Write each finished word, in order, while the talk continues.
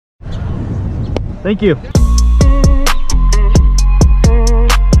Thank you.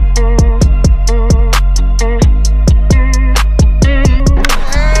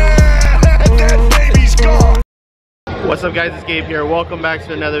 What's up guys, it's Gabe here. Welcome back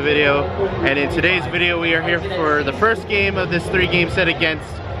to another video. And in today's video we are here for the first game of this 3-game set against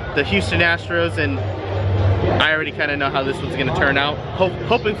the Houston Astros, and I already kind of know how this one's going to turn out.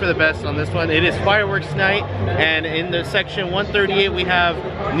 Hoping for the best on this one. It is fireworks night, and in the section 138 we have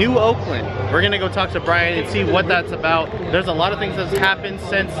New Oakland. We're going to go talk to Brian and see what that's about. There's a lot of things that's happened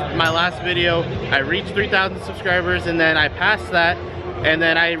since my last video. I reached 3,000 subscribers, and then I passed that, and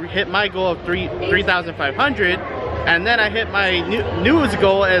then I hit my goal of 3,500. And then I hit my newest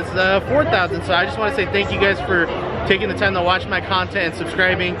goal as 4,000. So I just want to say thank you guys for taking the time to watch my content and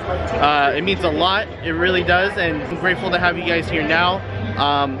subscribing. It means a lot, it really does, and I'm grateful to have you guys here now.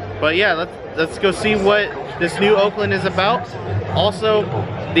 But yeah, let's go see what this New Oakland is about. Also,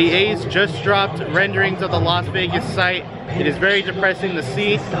 the A's just dropped renderings of the Las Vegas site. It is very depressing to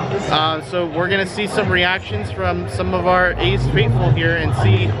see. So we're gonna see some reactions from some of our A's faithful here and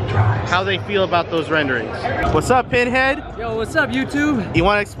see how they feel about those renderings. What's up, Pinhead? Yo, what's up, YouTube? You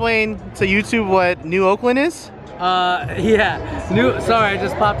want to explain to YouTube what New Oakland is? Yeah. Sorry, I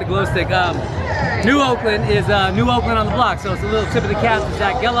just popped the glow stick. New Oakland is New Oakland on the block. So it's a little tip of the cap to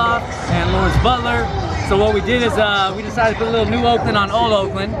Zach Geloff and Lawrence Butler. So what we did is we decided to put a little New Oakland on Old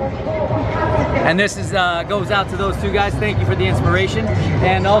Oakland. And this is goes out to those two guys. Thank you for the inspiration.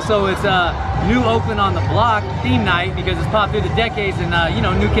 And also it's New Oakland on the block theme night because it's popped through the decades, and you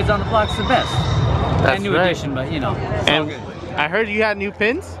know, New Kids on the Block's the best. That's and new right. edition, but you know. And I heard you had new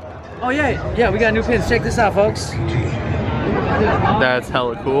pins? Oh yeah, we got new pins. Check this out, folks. That's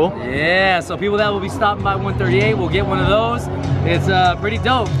hella cool. Yeah, so people that will be stopping by 138 will get one of those. It's pretty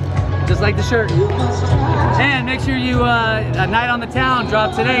dope, just like the shirt. And make sure you, A Night on the Town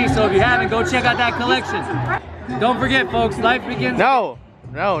dropped today, so if you haven't, go check out that collection. Don't forget, folks, life begins. No,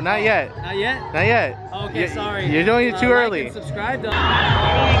 not yet. Not yet? Not yet. Okay, sorry. You're doing it too early. Like and subscribe.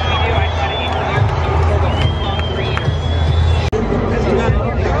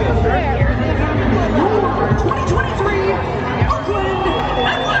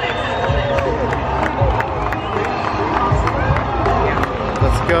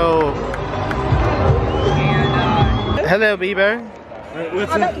 Let's go. Hello, Bieber.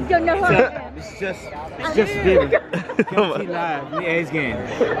 What's up? You don't know who I am. It's just Bieber. Come see live in the A's game.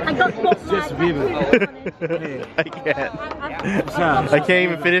 I got Just Bieber. I can't. I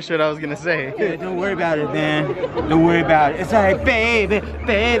can't even finish what I was gonna say. Yeah, don't worry about it, man. Don't worry about it. It's like, baby.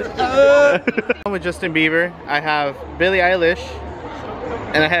 I'm with Justin Bieber. I have Billie Eilish,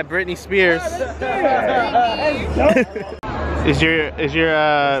 and I have Britney Spears. Is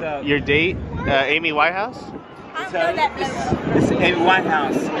your date Amy Whitehouse? It's Amy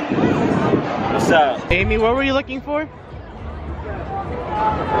Whitehouse. What's up? Amy, what were you looking for?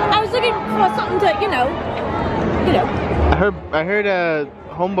 I was looking for something to, you know. I heard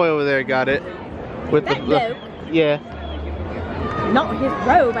homeboy over there got it with That bloke? Yeah. Not his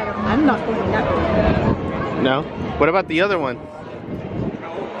robe. I'm not thinking that. No. What about the other one?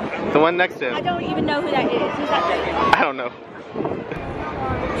 The one next to him. I don't even know who that is. Who's that? I don't know.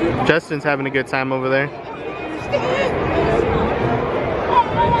 Justin's having a good time over there.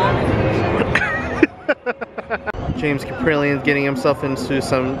 James Caprillian's getting himself into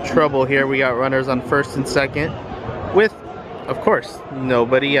some trouble here. We got runners on first and second with, of course,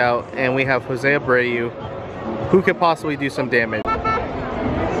 nobody out, and we have Jose Abreu, who could possibly do some damage.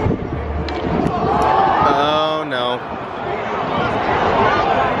 Oh no.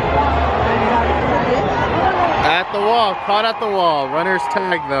 At the wall, caught at the wall. Runner's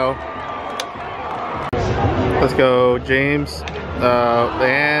tag though. Let's go, James.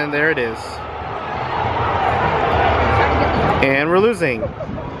 And there it is. And we're losing.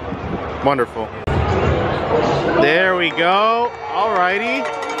 Wonderful. There we go. Alrighty.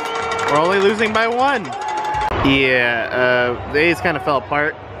 We're only losing by 1. Yeah, the A's kind of fell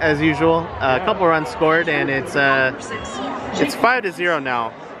apart as usual. A couple runs scored, and it's 5-0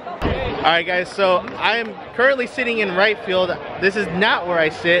 now. Alright guys, so I am currently sitting in right field. This is not where I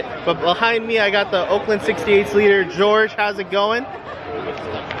sit, but behind me I got the Oakland 68's leader, George. How's it going?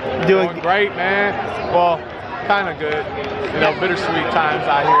 Doing great, man. Well, kind of good. You know, bittersweet times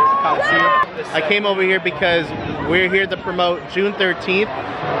out here at the Coliseum. I came over here because we're here to promote June 13th,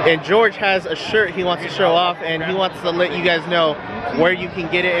 and George has a shirt he wants to show off, and he wants to let you guys know where you can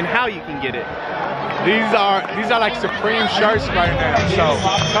get it and how you can get it. These are like supreme shirts right now. So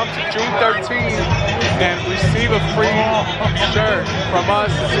come to June 13th and receive a free shirt from us,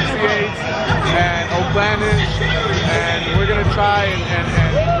 the 68s and Oaklandish, and we're gonna try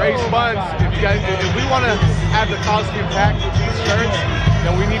and raise funds. If guys, if we want to have the Coliseum packed with these shirts,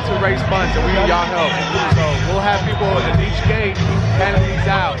 then we need to raise funds and we need y'all help. So we'll have people at each gate handing these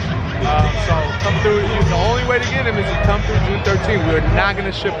out. So come through. The only way to get them is to come through June 13th. We're not going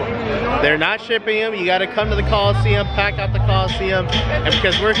to ship them. They're not shipping them. You got to come to the Coliseum, pack out the Coliseum, and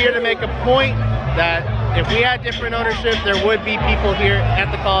because we're here to make a point that if we had different ownership, there would be people here at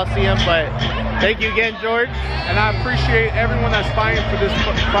the Coliseum. But thank you again, George. And I appreciate everyone that's fighting for this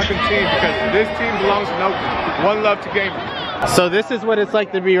fucking team, because this team belongs to Oakland. One love to gaming. So this is what it's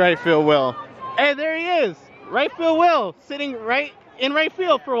like to be right field Will. Hey, there he is. Right field Will, sitting right in right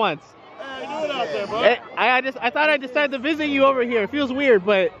field for once. Hey, how you doing out there, bro? Hey, I thought I decided to visit you over here. It feels weird,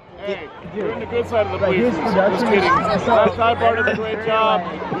 but hey, you're in the good side of the bleachers. Just kidding. Last time Bart does a great job.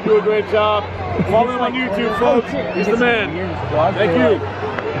 You do a great job. Follow him on YouTube, folks. He's the man. Thank you.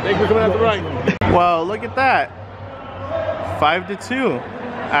 Thank you for coming out the right. well, look at that. 5-2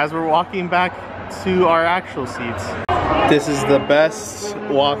 as we're walking back to our actual seats. This is the best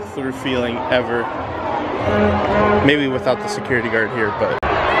walkthrough feeling ever. Maybe without the security guard here, but.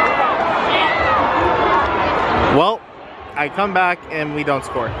 Well, I come back and we don't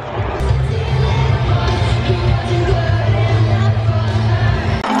score.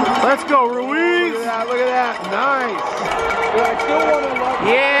 Let's go, Ruiz! Look at that, nice. I still want to love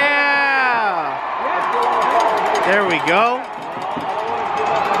Yeah! There we go.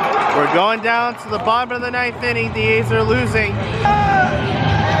 We're going down to the bottom of the 9th inning. The A's are losing.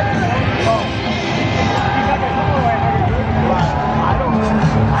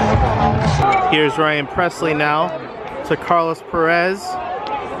 Here's Ryan Presley now to Carlos Perez.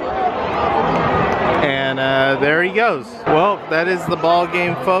 And there he goes. Well, that is the ball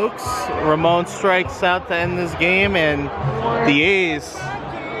game, folks. Ramon strikes out to end this game, and the A's.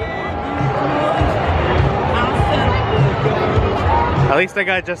 At least I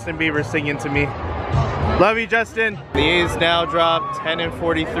got Justin Bieber singing to me. Love you, Justin. The A's now drop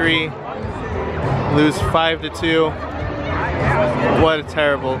 10-43, lose 5-2. What a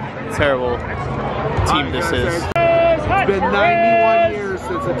terrible, terrible team this is. It's been 91 years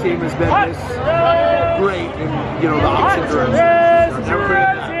since a team has been this great in, you know, the opposite direction. Never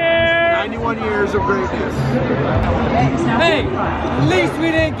forget that. 91 years of greatness. Hey, at least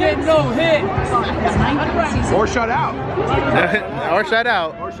we didn't get no hit. Or shut out. Or shut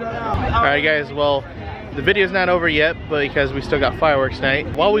out. Or shut out. All right, guys. Well, the video's not over yet, but because we still got fireworks tonight.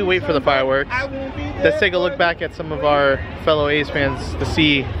 While we wait for the fireworks, let's take a look back at some of our fellow A's fans to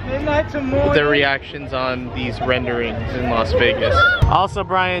see their reactions on these renderings in Las Vegas. Also,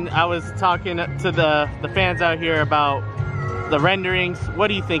 Brian, I was talking to the fans out here about the renderings. What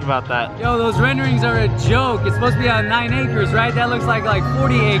do you think about that? Yo, those renderings are a joke. It's supposed to be on 9 acres, right? That looks like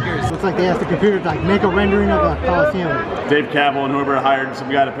 40 acres. Looks like they asked the computer to make a rendering of the Coliseum. Dave Cavill and whoever hired some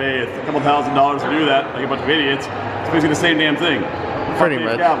guy to pay a couple $1,000s to do that, like a bunch of idiots. It's basically the same damn thing. Pretty Fuck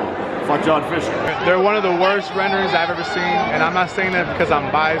much. Dave Cavill. Fuck John Fisher. They're one of the worst renderings I've ever seen, and I'm not saying that because I'm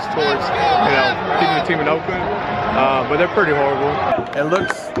biased towards, you know, keeping the team in Oakland, but they're pretty horrible. It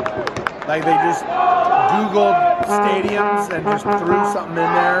looks like they just Googled stadiums and just threw something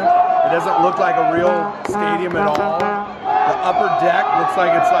in there. It doesn't look like a real stadium at all. The upper deck looks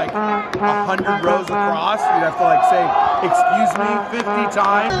like it's like 100 rows across. You'd have to say, excuse me, 50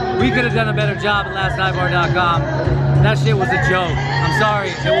 times. We could have done a better job at lastdivebar.com. That shit was a joke. I'm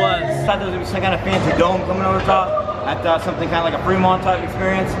sorry, it was. I thought there was some kind of fancy dome coming over the top. I thought something kind of like a Fremont type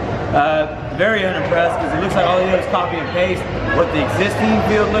experience. Very unimpressed because it looks like all they did was copy and paste what the existing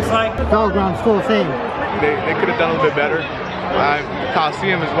field looks like. The battleground's still the same. They could have done a little bit better.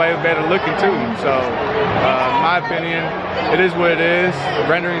 Coliseum is way better looking too. So, in my opinion, it is what it is. The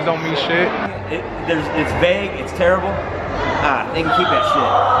renderings don't mean shit. It's vague. It's terrible. They can keep that shit.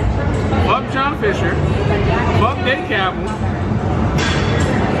 Fuck John Fisher. Fuck Dave Cavill.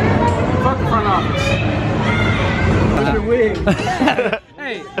 Fuck the front office.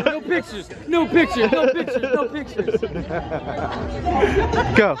 Hey, no pictures, no pictures, no pictures, no pictures.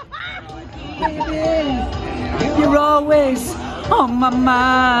 Go. You're always on my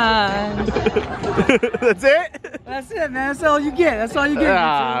mind. That's it? That's it, man. That's all you get. That's all you get.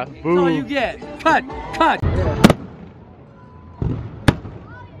 Ah, That's all you get. Cut, cut.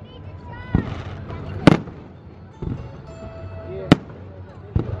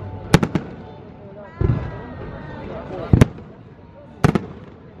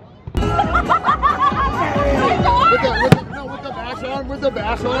 With the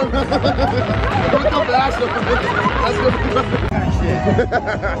bash on. With the bash on.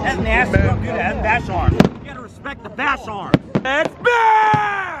 That's nasty. Don't do that. That's bash arm. You gotta respect the bash arm. Let's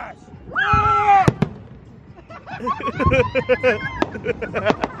bash!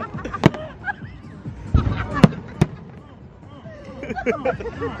 Alright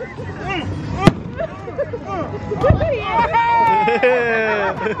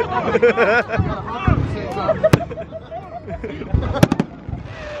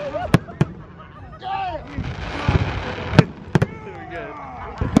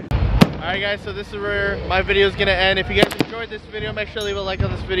guys, so this is where my video is gonna end. If you guys enjoyed this video, make sure to leave a like on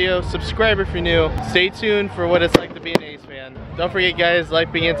this video, subscribe if you're new, stay tuned for what it's like to be an A's fan. Don't forget guys,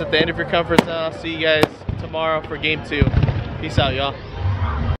 life begins at the end of your comfort zone. I'll see you guys tomorrow for game 2. Peace out, y'all.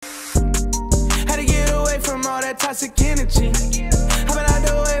 Had to get away from all that toxic energy. I've been out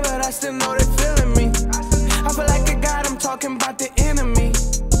the way, but I still know they're feeling me. I feel like a god, I'm talking about the